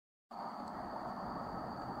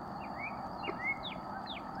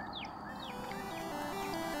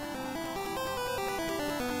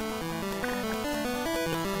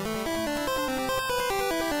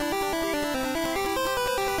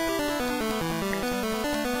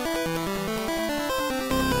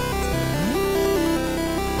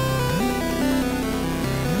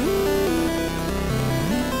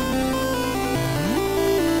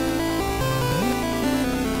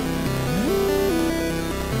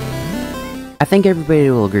I think everybody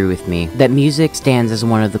will agree with me that music stands as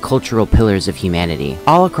one of the cultural pillars of humanity.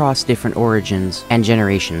 All across different origins and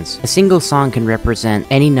generations, a single song can represent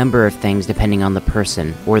any number of things depending on the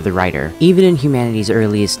person or the writer. Even in humanity's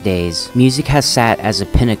earliest days, music has sat as a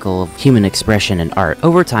pinnacle of human expression and art.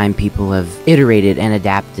 Over time, people have iterated and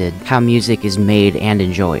adapted how music is made and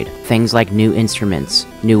enjoyed. Things like new instruments,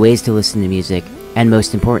 new ways to listen to music, and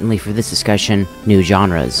most importantly for this discussion, new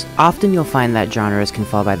genres. Often you'll find that genres can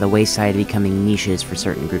fall by the wayside, becoming niches for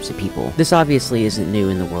certain groups of people. This obviously isn't new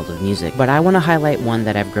in the world of music, but I want to highlight one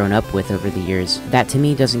that I've grown up with over the years that to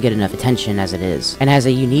me doesn't get enough attention as it is, and has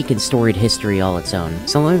a unique and storied history all its own.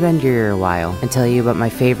 So let me bend your ear a while and tell you about my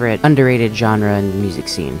favorite underrated genre in the music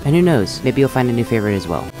scene. And who knows, maybe you'll find a new favorite as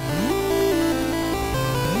well.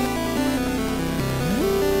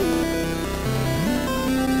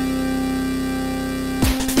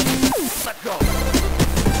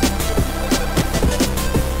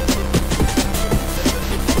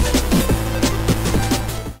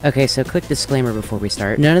 Okay, so quick disclaimer before we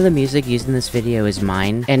start. None of the music used in this video is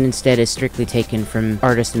mine, and instead is strictly taken from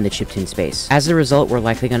artists in the chiptune space. As a result, we're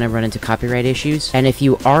likely going to run into copyright issues, and if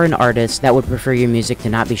you are an artist that would prefer your music to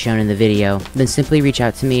not be shown in the video, then simply reach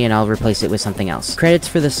out to me and I'll replace it with something else. Credits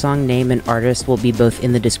for the song name and artist will be both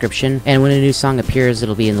in the description, and when a new song appears,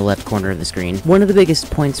 it'll be in the left corner of the screen. One of the biggest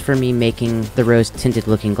points for me making the Rose-Tinted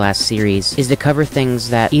Looking Glass series is to cover things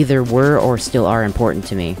that either were or still are important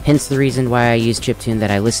to me, hence the reason why I use chiptune that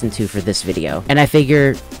I listen to for this video. And I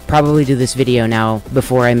figure probably do this video now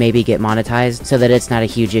before I maybe get monetized so that it's not a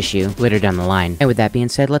huge issue later down the line. And with that being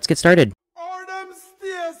said, let's get started.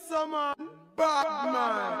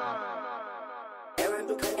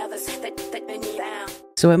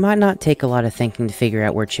 So it might not take a lot of thinking to figure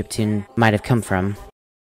out where chiptune might have come from.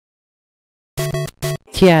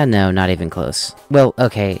 Yeah, no, not even close. Well,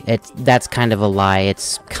 okay, that's kind of a lie,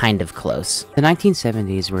 it's kind of close. The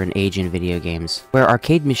 1970s were an age in video games, where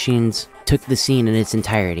arcade machines took the scene in its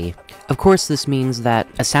entirety. Of course, this means that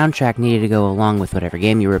a soundtrack needed to go along with whatever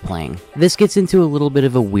game you were playing. This gets into a little bit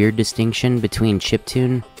of a weird distinction between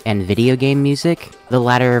chiptune and video game music, the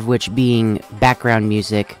latter of which being background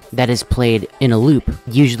music that is played in a loop,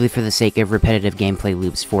 usually for the sake of repetitive gameplay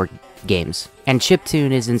loops for games. And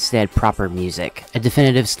chiptune is instead proper music, a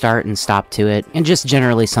definitive start and stop to it, and just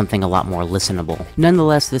generally something a lot more listenable.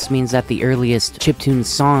 Nonetheless, this means that the earliest chiptune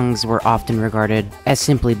songs were often regarded as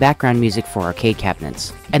simply background music for arcade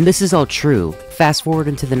cabinets. And this is all true. Fast forward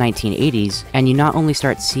into the 1980s, and you not only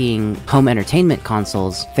start seeing home entertainment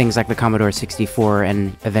consoles, things like the Commodore 64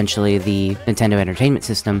 and eventually the Nintendo Entertainment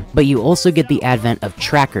System, but you also get the advent of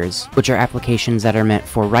trackers, which are applications that are meant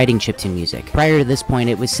for writing chiptune music. Prior to this point,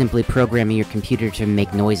 it was simply programming your computer to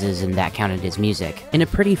make noises and that counted as music. In a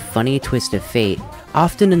pretty funny twist of fate,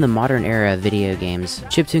 often in the modern era of video games,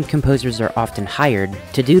 chiptune composers are often hired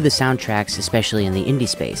to do the soundtracks, especially in the indie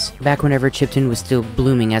space. Back whenever chiptune was still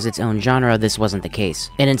blooming as its own genre, this wasn't the case,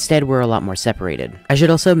 and instead we're a lot more separated. I should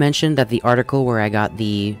also mention that the article where I got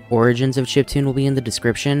the origins of chiptune will be in the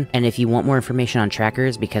description, and if you want more information on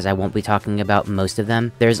trackers, because I won't be talking about most of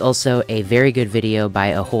them, there's also a very good video by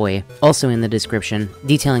Ahoy, also in the description,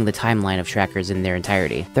 detailing the timeline of trackers in their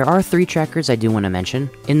entirety. There are 3 trackers I do want to mention.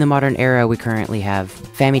 In the modern era, we currently have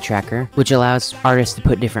FamiTracker, which allows artists to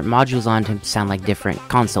put different modules on to sound like different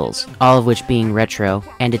consoles, all of which being retro,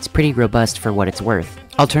 and it's pretty robust for what it's worth.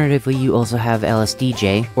 Alternatively, you also have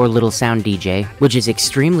LSDJ, or Little Sound DJ, which is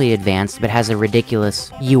extremely advanced but has a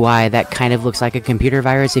ridiculous UI that kind of looks like a computer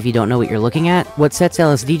virus if you don't know what you're looking at. What sets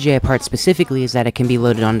LSDJ apart specifically is that it can be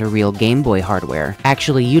loaded onto real Game Boy hardware,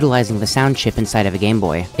 actually utilizing the sound chip inside of a Game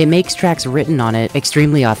Boy. It makes tracks written on it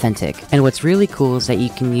extremely authentic, and what's really cool is that you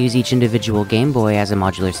can use each individual Game Boy as a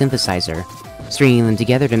modular synthesizer, stringing them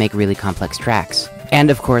together to make really complex tracks. And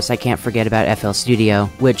of course, I can't forget about FL Studio,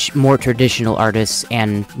 which more traditional artists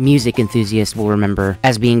and music enthusiasts will remember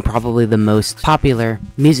as being probably the most popular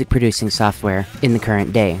music producing software in the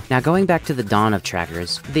current day. Now, going back to the dawn of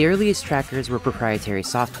trackers, the earliest trackers were proprietary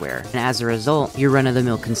software, and as a result, your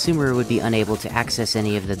run-of-the-mill consumer would be unable to access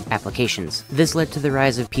any of the applications. This led to the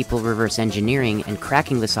rise of people reverse engineering and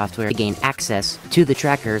cracking the software to gain access to the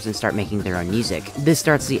trackers and start making their own music. This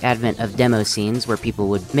starts the advent of demo scenes where people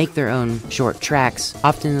would make their own short tracks remix,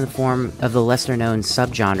 often in the form of the lesser-known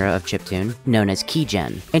subgenre of chiptune, known as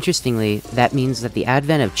keygen. Interestingly, that means that the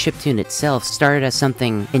advent of chiptune itself started as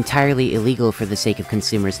something entirely illegal for the sake of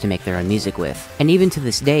consumers to make their own music with. And even to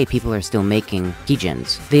this day, people are still making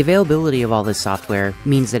keygens. The availability of all this software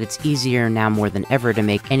means that it's easier now more than ever to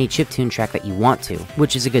make any chiptune track that you want to,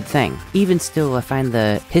 which is a good thing. Even still, I find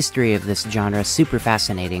the history of this genre super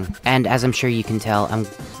fascinating, and as I'm sure you can tell, I'm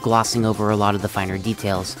glossing over a lot of the finer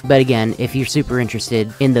details. But again, if you're super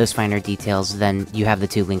interested in those finer details, then you have the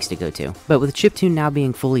two links to go to. But with chiptune now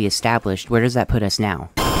being fully established, where does that put us now?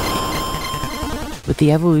 With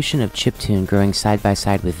the evolution of chiptune growing side by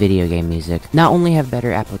side with video game music, not only have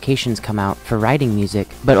better applications come out for writing music,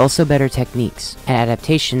 but also better techniques and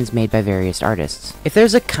adaptations made by various artists. If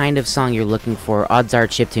there's a kind of song you're looking for, odds are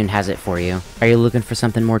chiptune has it for you. Are you looking for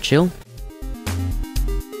something more chill?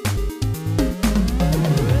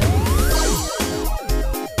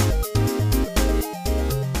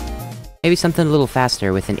 Maybe something a little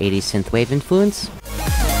faster with an 80s synthwave influence?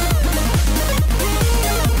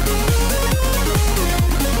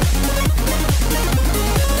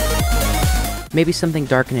 Maybe something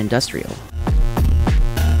dark and industrial.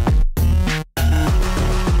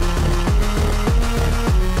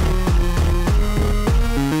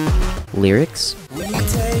 Lyrics? We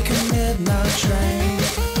take a midnight train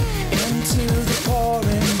into the pouring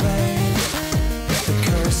rain. The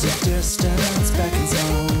curse of distance beckons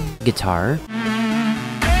home. Guitar?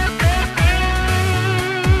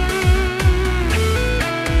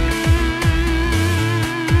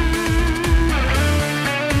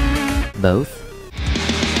 Both?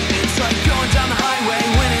 It's like going down the highway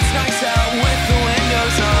when it's nice out with the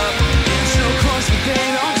windows up. It's so close but they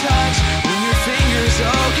don't touch when your fingers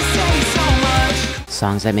can say so much.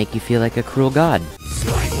 Songs that make you feel like a cruel god.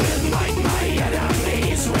 Strike with might, my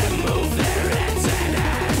enemies, remove their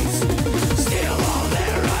antennas. Steal all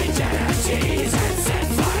their identities and set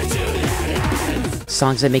fire to their hands.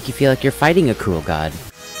 Songs that make you feel like you're fighting a cruel god.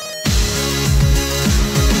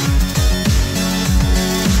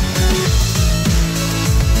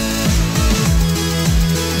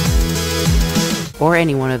 Or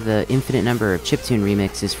any one of the infinite number of chiptune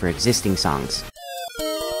remixes for existing songs.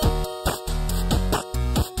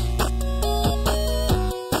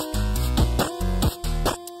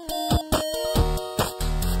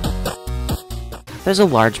 There's a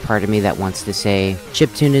large part of me that wants to say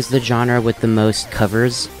chiptune is the genre with the most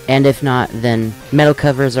covers, and if not, then metal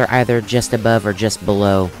covers are either just above or just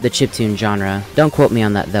below the chiptune genre. Don't quote me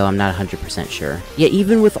on that though, I'm not 100% sure. Yet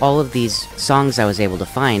even with all of these songs I was able to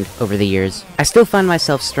find over the years, I still find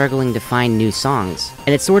myself struggling to find new songs,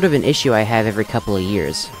 and it's sort of an issue I have every couple of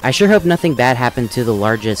years. I sure hope nothing bad happened to the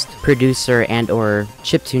largest producer and or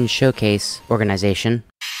chiptune showcase organization.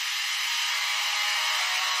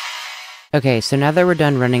 Okay, so now that we're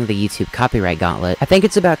done running the YouTube copyright gauntlet, I think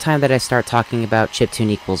it's about time that I start talking about chiptune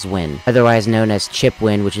equals win, otherwise known as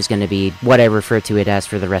chipwin, which is going to be what I refer to it as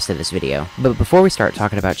for the rest of this video. But before we start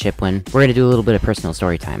talking about chipwin, we're going to do a little bit of personal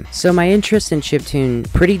story time. So my interest in chiptune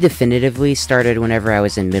pretty definitively started whenever I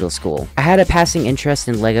was in middle school. I had a passing interest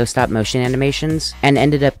in LEGO stop-motion animations, and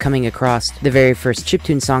ended up coming across the very first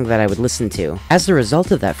chiptune song that I would listen to. As a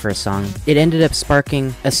result of that first song, it ended up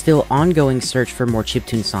sparking a still ongoing search for more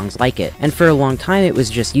chiptune songs like it. And for a long time, it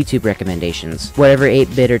was just YouTube recommendations. Whatever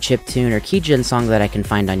 8-bit or chiptune or keygen song that I can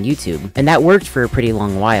find on YouTube. And that worked for a pretty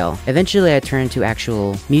long while. Eventually, I turned to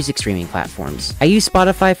actual music streaming platforms. I used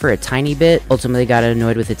Spotify for a tiny bit, ultimately got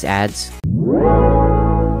annoyed with its ads.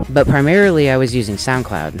 But primarily I was using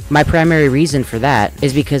SoundCloud. My primary reason for that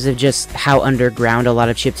is because of just how underground a lot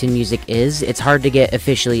of chiptune music is. It's hard to get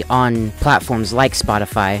officially on platforms like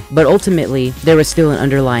Spotify, but ultimately there was still an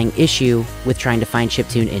underlying issue with trying to find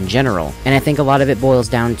chiptune in general. And I think a lot of it boils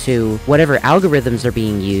down to whatever algorithms are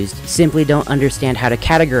being used simply don't understand how to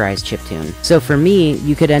categorize chiptune. So for me,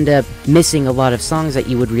 you could end up missing a lot of songs that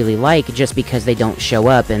you would really like just because they don't show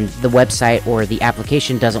up and the website or the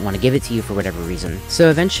application doesn't want to give it to you for whatever reason. So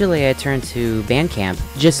eventually I turned to Bandcamp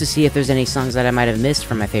just to see if there's any songs that I might have missed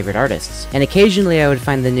from my favorite artists. And occasionally I would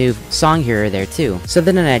find the new song here or there too. So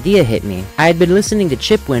then an idea hit me. I had been listening to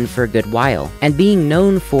Chipwin for a good while, and being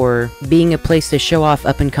known for being a place to show off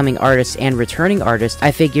up-and-coming artists and returning artists, I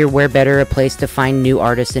figure where better a place to find new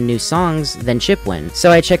artists and new songs than Chipwin. So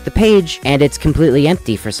I checked the page, and it's completely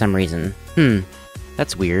empty for some reason.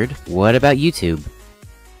 That's weird. What about YouTube?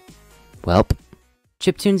 Welp.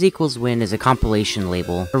 Chiptunes Equals Win is a compilation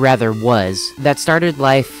label, or rather was, that started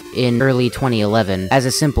life in early 2011 as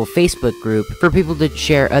a simple Facebook group for people to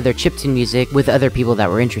share other chiptune music with other people that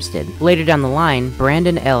were interested. Later down the line,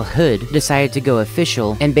 Brandon L. Hood decided to go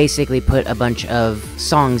official and basically put a bunch of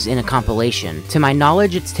songs in a compilation. To my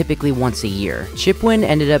knowledge, it's typically once a year. Chipwin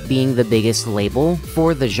ended up being the biggest label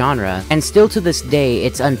for the genre, and still to this day,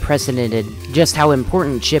 it's unprecedented just how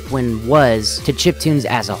important Chipwin was to chiptunes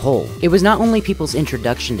as a whole. It was not only people's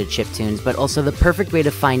introduction to chiptunes, but also the perfect way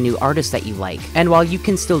to find new artists that you like. And while you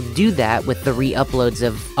can still do that with the re-uploads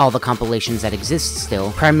of all the compilations that exist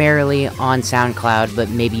still, primarily on SoundCloud, but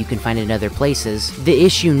maybe you can find it in other places, the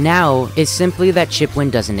issue now is simply that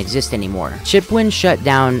Chipwin doesn't exist anymore. Chipwin shut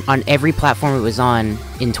down on every platform it was on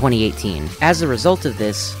in 2018. As a result of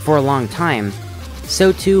this, for a long time,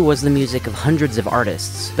 so too was the music of hundreds of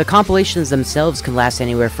artists. The compilations themselves could last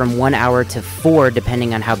anywhere from 1 hour to 4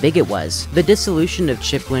 depending on how big it was. The dissolution of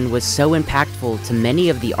Chipwin was so impactful to many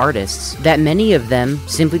of the artists that many of them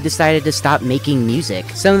simply decided to stop making music.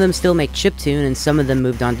 Some of them still make chiptune and some of them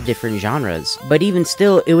moved on to different genres. But even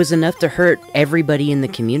still, it was enough to hurt everybody in the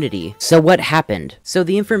community. So what happened? So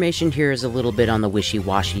the information here is a little bit on the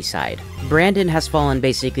wishy-washy side. Brandon has fallen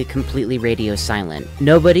basically completely radio silent.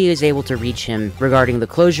 Nobody is able to reach him regarding the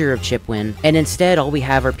closure of Chipwin, and instead all we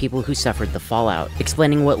have are people who suffered the fallout,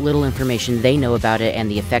 explaining what little information they know about it and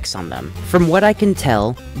the effects on them. From what I can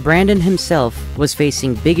tell, Brandon himself was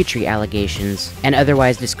facing bigotry allegations and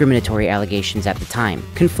otherwise discriminatory allegations at the time.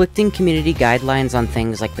 Conflicting community guidelines on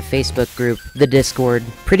things like the Facebook group, the Discord,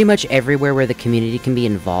 pretty much everywhere where the community can be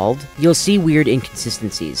involved, you'll see weird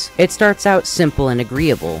inconsistencies. It starts out simple and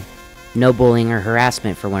agreeable. No bullying or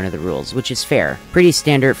harassment for one of the rules, which is fair. Pretty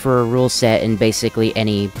standard for a rule set in basically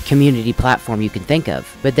any community platform you can think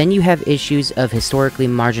of. But then you have issues of historically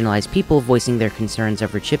marginalized people voicing their concerns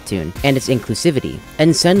over chiptune and its inclusivity,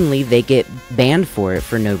 and suddenly they get banned for it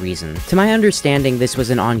for no reason. To my understanding, this was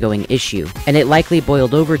an ongoing issue, and it likely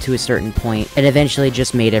boiled over to a certain point and eventually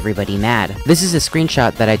just made everybody mad. This is a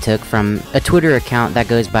screenshot that I took from a Twitter account that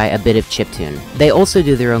goes by a bit of chiptune. They also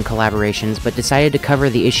do their own collaborations, but decided to cover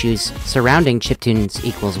the issues surrounding Chiptunes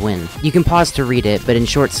Equals Win. You can pause to read it, but in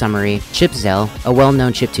short summary, Chipzel, a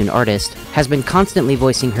well-known chiptune artist, has been constantly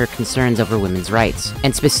voicing her concerns over women's rights,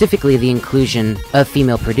 and specifically the inclusion of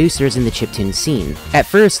female producers in the chiptune scene. At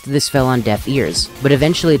first, this fell on deaf ears, but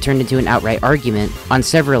eventually turned into an outright argument on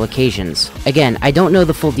several occasions. Again, I don't know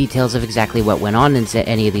the full details of exactly what went on in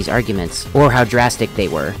any of these arguments, or how drastic they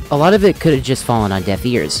were. A lot of it could have just fallen on deaf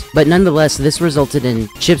ears, but nonetheless, this resulted in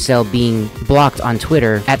Chipzel being blocked on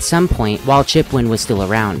Twitter at some point while Chipwin was still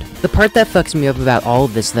around. The part that fucks me up about all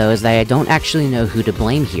of this though is that I don't actually know who to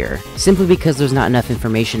blame here, simply because there's not enough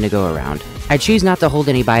information to go around. I choose not to hold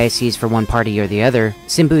any biases for one party or the other,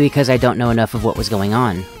 simply because I don't know enough of what was going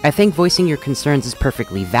on. I think voicing your concerns is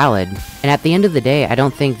perfectly valid, and at the end of the day, I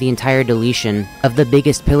don't think the entire deletion of the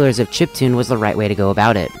biggest pillars of chiptune was the right way to go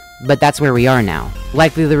about it. But that's where we are now.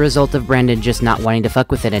 Likely the result of Brandon just not wanting to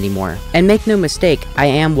fuck with it anymore. And make no mistake, I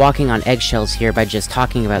am walking on eggshells here by just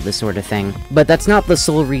talking about this sort of thing, but that's not the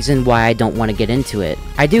sole reason why I don't want to get into it.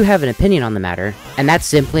 I do have an opinion on the matter, and that's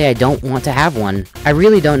simply I don't want to have one. I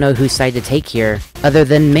really don't know whose side to take here, other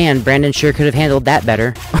than, man, Brandon sure could have handled that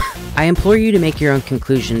better. I implore you to make your own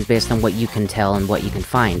conclusions based on what you can tell and what you can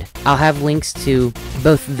find. I'll have links to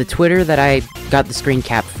both the Twitter that I got the screen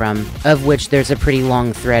cap from, of which there's a pretty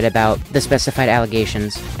long thread about the specified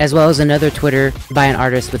allegations, as well as another Twitter by an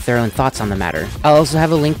artist with their own thoughts on the matter. I'll also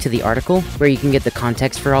have a link to the article where you can get the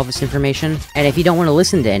context for all this information, and if you don't want to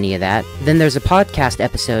listen to any of that, then there's a podcast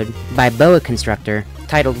episode by Boa Constructor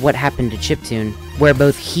titled What Happened to Chiptune, where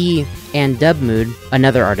both he and Dubmood,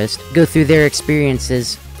 another artist, go through their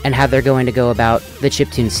experiences and how they're going to go about the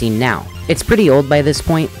chiptune scene now. It's pretty old by this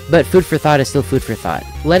point, but food for thought is still food for thought.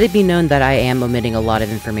 Let it be known that I am omitting a lot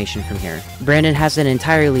of information from here. Brandon has an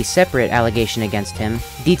entirely separate allegation against him,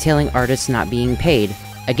 detailing artists not being paid.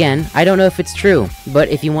 Again, I don't know if it's true, but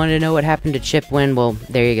if you want to know what happened to Chipwin, well,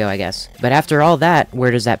 there you go, I guess. But after all that, where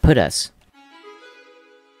does that put us?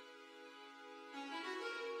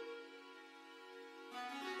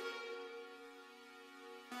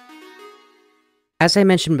 As I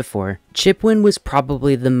mentioned before, Chipwin was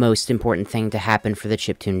probably the most important thing to happen for the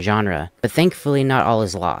chiptune genre, but thankfully not all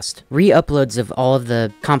is lost. Re-uploads of all of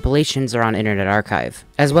the compilations are on Internet Archive,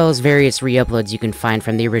 as well as various re-uploads you can find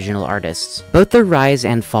from the original artists. Both the rise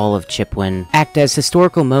and fall of Chiptune act as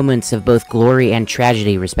historical moments of both glory and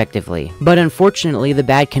tragedy respectively. But unfortunately, the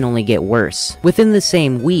bad can only get worse. Within the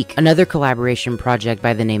same week, another collaboration project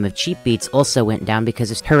by the name of Cheap Beats also went down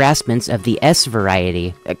because of harassments of the S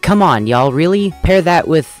variety. Come on, y'all, really? Pair that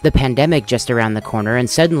with the pandemic just around the corner and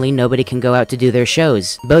suddenly nobody can go out to do their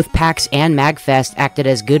shows. Both PAX and MagFest acted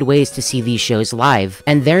as good ways to see these shows live,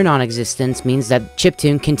 and their non-existence means that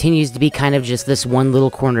Chiptune continues to be kind of just this one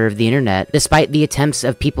little corner of the internet, despite the attempts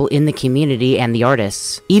of people in the community and the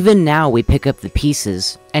artists. Even now, we pick up the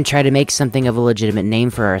pieces and try to make something of a legitimate name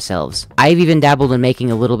for ourselves. I've even dabbled in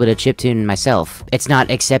making a little bit of chiptune myself. It's not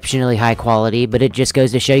exceptionally high quality, but it just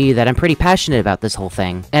goes to show you that I'm pretty passionate about this whole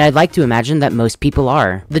thing. And I'd like to imagine that most people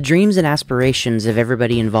are. The dreams and aspirations of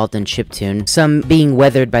everybody involved in chiptune, some being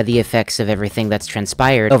weathered by the effects of everything that's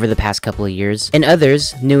transpired over the past couple of years, and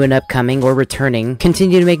others, new and upcoming or returning,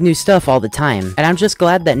 continue to make new stuff all the time. And I'm just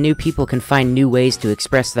glad that new people can find new ways to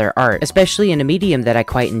express their art, especially in a medium that I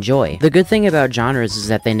quite enjoy. The good thing about genres is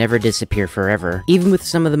that they never disappear forever. Even with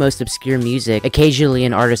some of the most obscure music, occasionally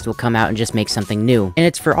an artist will come out and just make something new. And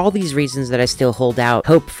it's for all these reasons that I still hold out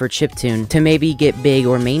hope for chiptune to maybe get big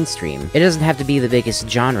or mainstream. It doesn't have to be the biggest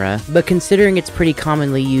genre, but considering it's pretty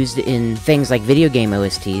commonly used in things like video game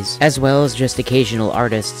OSTs, as well as just occasional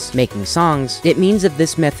artists making songs, it means that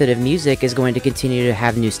this method of music is going to continue to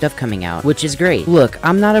have new stuff coming out, which is great. Look,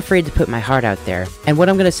 I'm not afraid to put my heart out there, and what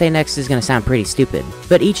I'm gonna say next is gonna sound pretty stupid,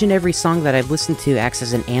 but each and every song that I've listened to acts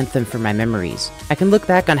as an anthem for my memories. I can look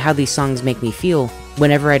back on how these songs make me feel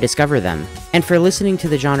whenever I discover them. And for listening to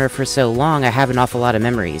the genre for so long, I have an awful lot of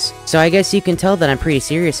memories. So I guess you can tell that I'm pretty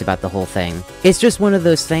serious about the whole thing. It's just one of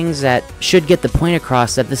those things that should get the point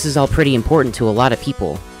across that this is all pretty important to a lot of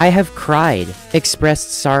people. I have cried,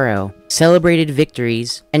 expressed sorrow, celebrated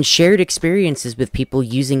victories, and shared experiences with people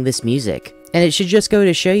using this music. And it should just go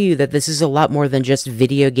to show you that this is a lot more than just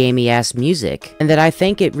video gamey-ass music, and that I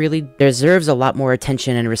think it really deserves a lot more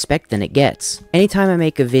attention and respect than it gets. Anytime I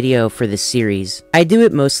make a video for this series, I do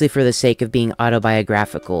it mostly for the sake of being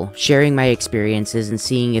autobiographical, sharing my experiences and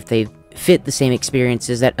seeing if they fit the same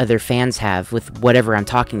experiences that other fans have with whatever I'm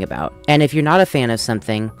talking about. And if you're not a fan of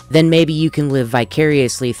something, then maybe you can live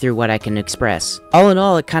vicariously through what I can express. All in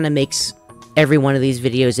all, it kind of makes every one of these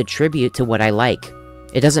videos a tribute to what I like.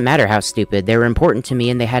 It doesn't matter how stupid, they were important to me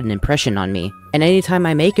and they had an impression on me. And anytime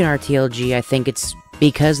I make an RTLG, I think it's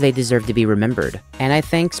because they deserve to be remembered. And I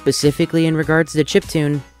think, specifically in regards to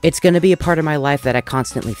chiptune, it's gonna be a part of my life that I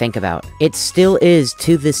constantly think about. It still is,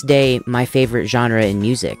 to this day, my favorite genre in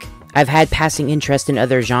music. I've had passing interest in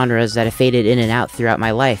other genres that have faded in and out throughout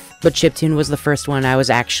my life, but chiptune was the first one I was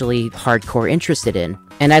actually hardcore interested in.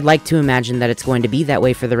 And I'd like to imagine that it's going to be that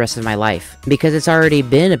way for the rest of my life, because it's already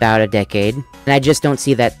been about a decade, and I just don't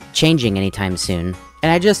see that changing anytime soon.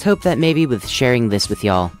 And I just hope that maybe with sharing this with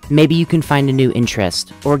y'all, maybe you can find a new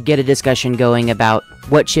interest, or get a discussion going about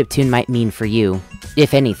what chiptune might mean for you,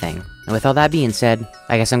 if anything. And with all that being said,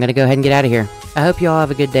 I guess I'm gonna go ahead and get out of here. I hope you all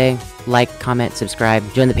have a good day. Like, comment, subscribe,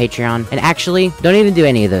 join the Patreon, and actually, don't even do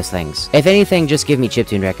any of those things. If anything, just give me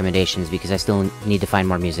chiptune recommendations, because I still need to find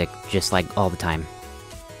more music, just like all the time.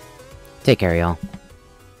 Take care, y'all.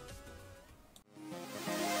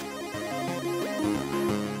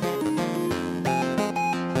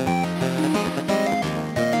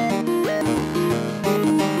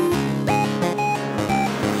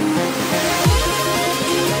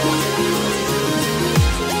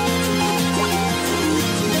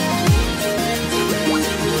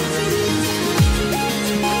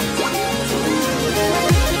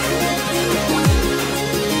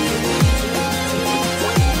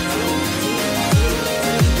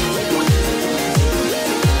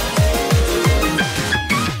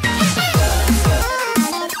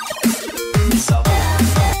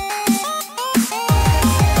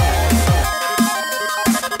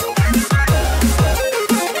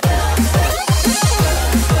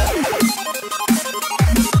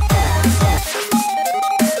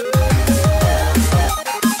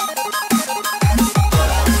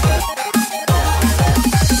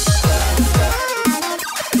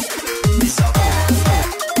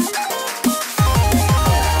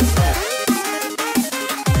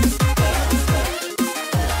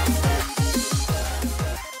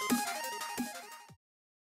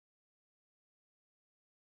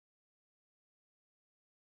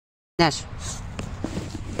 Nash.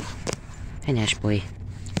 Hi, Nash boy.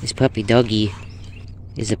 This puppy doggy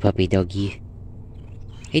is a puppy doggy.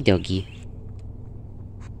 Hey, doggy.